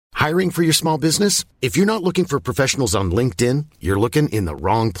Hiring for your small business? If you're not looking for professionals on LinkedIn, you're looking in the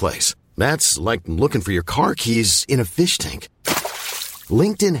wrong place. That's like looking for your car keys in a fish tank.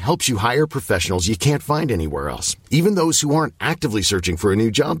 LinkedIn helps you hire professionals you can't find anywhere else, even those who aren't actively searching for a new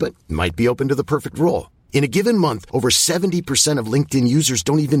job but might be open to the perfect role. In a given month, over 70% of LinkedIn users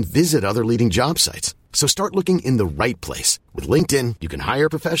don't even visit other leading job sites. So start looking in the right place. With LinkedIn, you can hire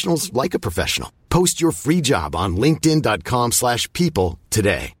professionals like a professional. Post your free job on linkedin.com/people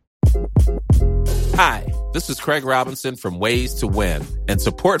today. Hi, this is Craig Robinson from Ways to Win, and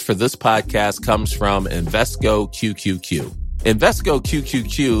support for this podcast comes from Invesco QQQ. Invesco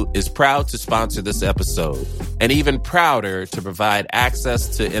QQQ is proud to sponsor this episode and even prouder to provide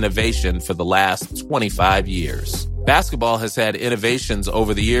access to innovation for the last 25 years. Basketball has had innovations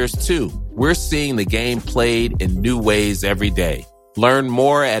over the years, too. We're seeing the game played in new ways every day. Learn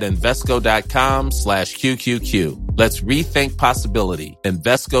more at Invesco.com/QQQ. Let's rethink possibility.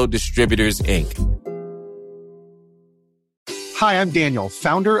 Invesco Distributors, Inc. Hi, I'm Daniel,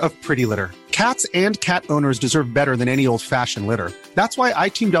 founder of Pretty Litter. Cats and cat owners deserve better than any old-fashioned litter. That's why I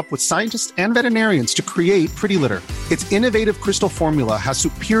teamed up with scientists and veterinarians to create Pretty Litter. Its innovative crystal formula has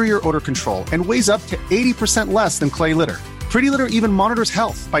superior odor control and weighs up to 80% less than clay litter. Pretty Litter even monitors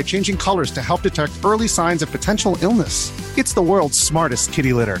health by changing colors to help detect early signs of potential illness. It's the world's smartest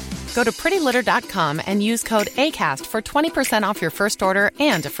kitty litter. Go to prettylitter.com and use code ACAST for 20% off your first order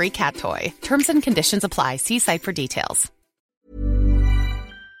and a free cat toy. Terms and conditions apply. See site for details.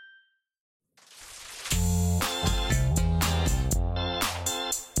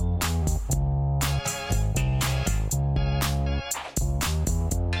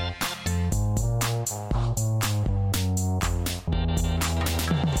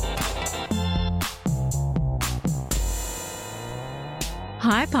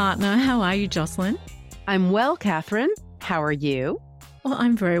 Hi, partner. How are you, Jocelyn? I'm well, Catherine. How are you? Well,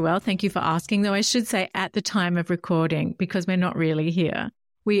 I'm very well. Thank you for asking, though I should say at the time of recording, because we're not really here.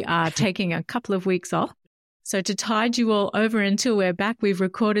 We are taking a couple of weeks off. So to tide you all over until we're back, we've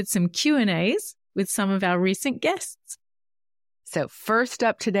recorded some Q&As with some of our recent guests. So first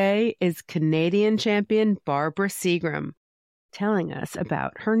up today is Canadian champion Barbara Seagram telling us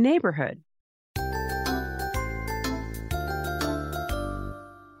about her neighborhood.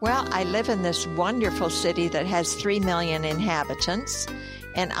 Well, I live in this wonderful city that has 3 million inhabitants,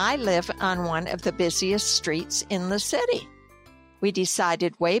 and I live on one of the busiest streets in the city. We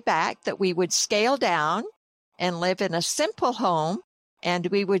decided way back that we would scale down and live in a simple home, and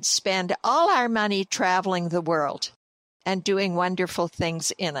we would spend all our money traveling the world and doing wonderful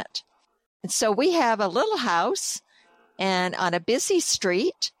things in it. And so we have a little house and on a busy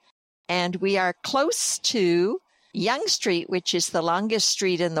street, and we are close to Yonge Street, which is the longest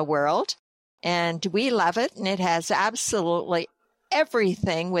street in the world, and we love it, and it has absolutely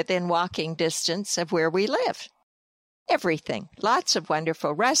everything within walking distance of where we live. Everything. Lots of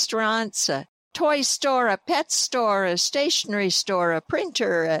wonderful restaurants, a toy store, a pet store, a stationery store, a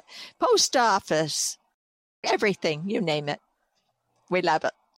printer, a post office, everything, you name it. We love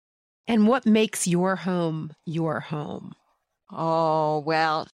it. And what makes your home your home? Oh,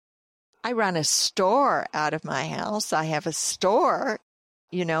 well, I run a store out of my house. I have a store,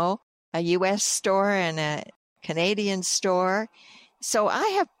 a U.S. store and a Canadian store. So I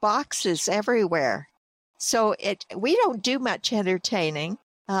have boxes everywhere. So we don't do much entertaining.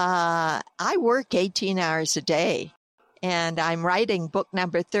 I work 18 hours a day, and I'm writing book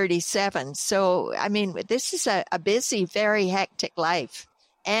number 37. So, this is a busy, very hectic life.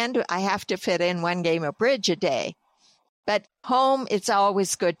 And I have to fit in one game of bridge a day. But home, it's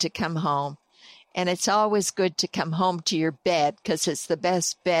always good to come home. And it's always good to come home to your bed because it's the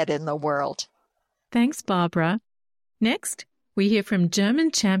best bed in the world. Thanks, Barbara. Next, we hear from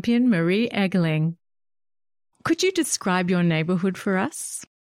German champion Marie Eggeling. Could you describe your neighborhood for us?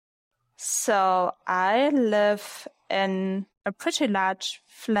 So I live in a pretty large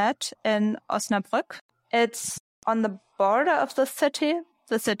flat in Osnabrück. It's on the border of the city.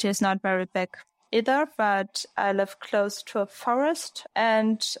 The city is not very big either, but I live close to a forest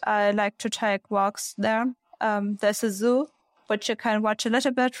and I like to take walks there. There's a zoo, which you can watch a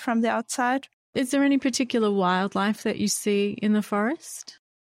little bit from the outside. Is there any particular wildlife that you see in the forest?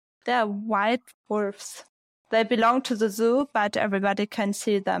 There are white wolves. They belong to the zoo, but everybody can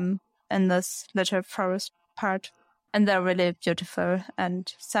see them in this little forest part. And they're really beautiful.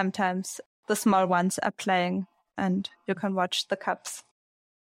 And sometimes the small ones are playing and you can watch the cubs.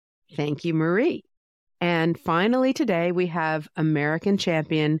 Thank you, Marie. And finally today we have American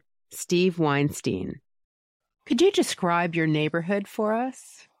champion Steve Weinstein. Could you describe your neighborhood for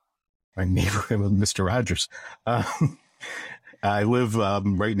us? My neighborhood with Mr. Rogers. I live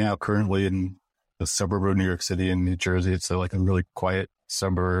right now currently in the suburb of New York City in New Jersey. It's like a really quiet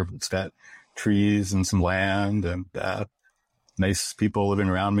suburb. It's got trees and some land and nice people living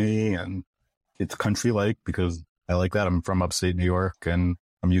around me. And it's country-like because I like that. I'm from upstate New York and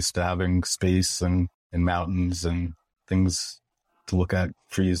I'm used to having space and mountains and things to look at,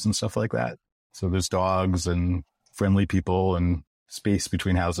 trees and stuff like that. So there's dogs and friendly people and space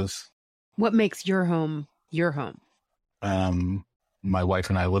between houses. What makes your home your home? My wife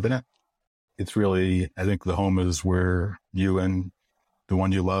and I live in it. It's really, I think the home is where you and the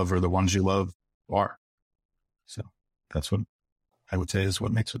one you love or the ones you love are. So that's what I would say is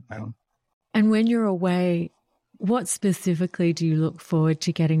what makes it my home. And when you're away, what specifically do you look forward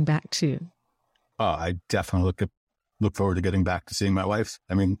to getting back to? Oh, I definitely look forward to getting back to seeing my wife.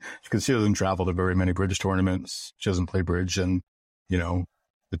 I mean, because she doesn't travel to very many bridge tournaments. She doesn't play bridge. And, you know,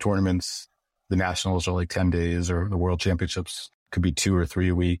 the tournaments, the nationals are like 10 days or the world championships could be 2 or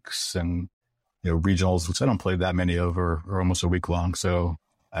 3 weeks. And, you know, regionals, which I don't play that many of, are almost a week long. So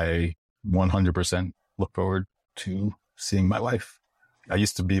I 100% look forward to seeing my wife. I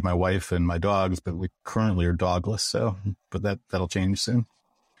used to be my wife and my dogs, but we currently are dogless. So, but that'll change soon.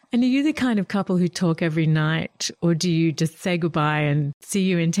 And are you the kind of couple who talk every night, or do you just say goodbye and see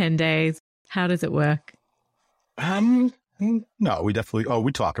you in 10 days? How does it work? No, we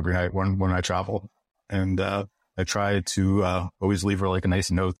talk every night when I travel. And I try to always leave her like a nice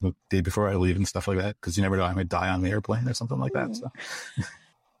note the day before I leave and stuff like that, because you never know, I might die on the airplane or something like that. So.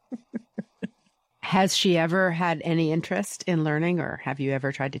 Has she ever had any interest in learning, or have you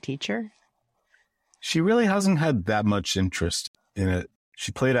ever tried to teach her? She really hasn't had that much interest in it.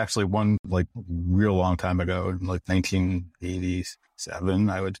 She played actually one like real long time ago, in like 1987,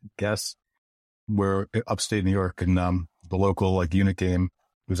 I would guess, where upstate New York and the local like unit game,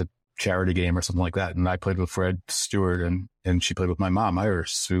 it was a charity game or something like that. And I played with Fred Stewart and she played with my mom,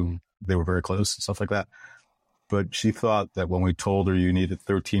 Iris, who they were very close and stuff like that. But she thought that when we told her you needed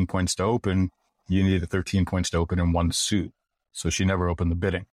 13 points to open, you needed 13 points to open in one suit. So she never opened the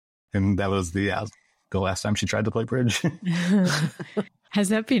bidding. And that was the last time she tried to play bridge. Has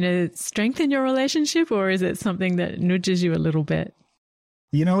that been a strength in your relationship, or is it something that nudges you a little bit?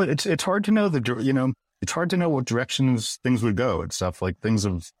 You know, it's hard to know it's hard to know what directions things would go and stuff. Like things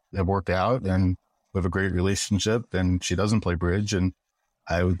have worked out and we have a great relationship, and she doesn't play bridge. And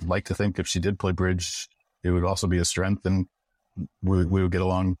I would like to think if she did play bridge, it would also be a strength and we would get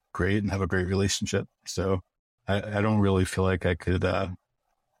along great and have a great relationship. So I don't really feel like I could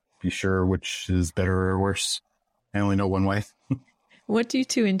be sure which is better or worse. I only know one way. What do you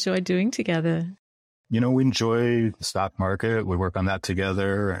two enjoy doing together? You know, we enjoy the stock market. We work on that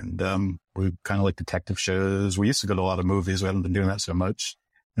together, and we kind of like detective shows. We used to go to a lot of movies. We haven't been doing that so much.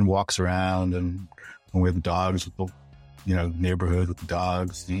 And walks around, and when we have dogs, with the, neighborhood with the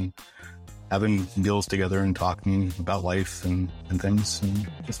dogs, and having meals together and talking about life and things, and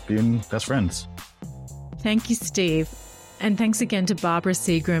just being best friends. Thank you, Steve. And thanks again to Barbara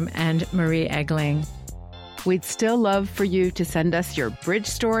Seagram and Marie Egling. We'd still love for you to send us your bridge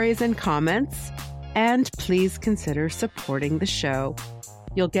stories and comments. And please consider supporting the show.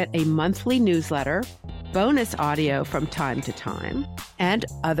 You'll get a monthly newsletter, bonus audio from time to time, and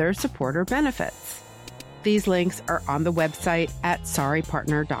other supporter benefits. These links are on the website at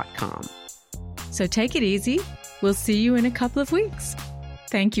sorrypartner.com. So take it easy. We'll see you in a couple of weeks.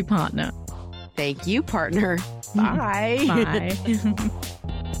 Thank you, partner. Thank you, partner. Bye. Bye.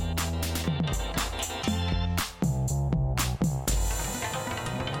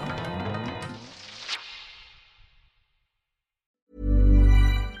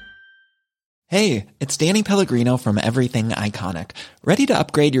 Hey, it's Danny Pellegrino from Everything Iconic. Ready to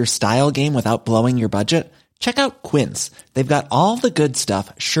upgrade your style game without blowing your budget? Check out Quince. They've got all the good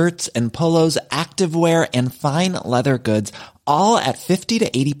stuff, shirts and polos, activewear, and fine leather goods, all at 50 to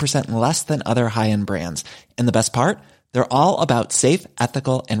 80% less than other high-end brands. And the best part? They're all about safe,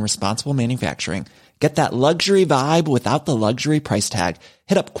 ethical, and responsible manufacturing. Get that luxury vibe without the luxury price tag.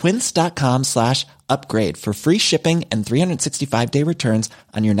 Hit up quince.com/upgrade for free shipping and 365-day returns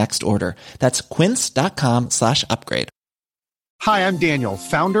on your next order. That's quince.com/upgrade. Hi, I'm Daniel,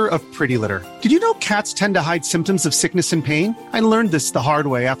 founder of Pretty Litter. Did you know cats tend to hide symptoms of sickness and pain? I learned this the hard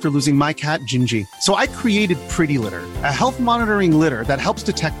way after losing my cat, Gingy. So I created Pretty Litter, a health monitoring litter that helps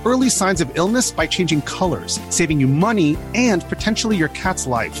detect early signs of illness by changing colors, saving you money and potentially your cat's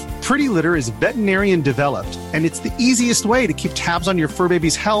life. Pretty Litter is veterinarian developed, and it's the easiest way to keep tabs on your fur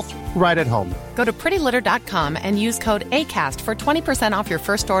baby's health right at home. Go to prettylitter.com and use code ACAST for 20% off your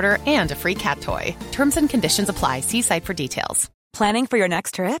first order and a free cat toy. Terms and conditions apply. See site for details. Planning for your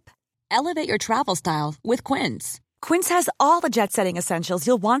next trip? Elevate your travel style with Quince. Quince has all the jet-setting essentials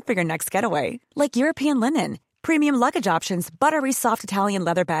you'll want for your next getaway, like European linen, premium luggage options, buttery soft Italian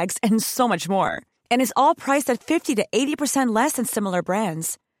leather bags, and so much more. And is all priced at 50 to 80% less than similar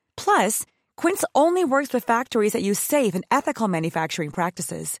brands. Plus, Quince only works with factories that use safe and ethical manufacturing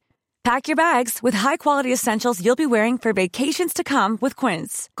practices. Pack your bags with high-quality essentials you'll be wearing for vacations to come with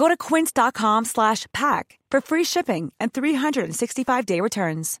Quince. Go to quince.com/pack for free shipping and 365-day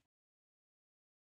returns.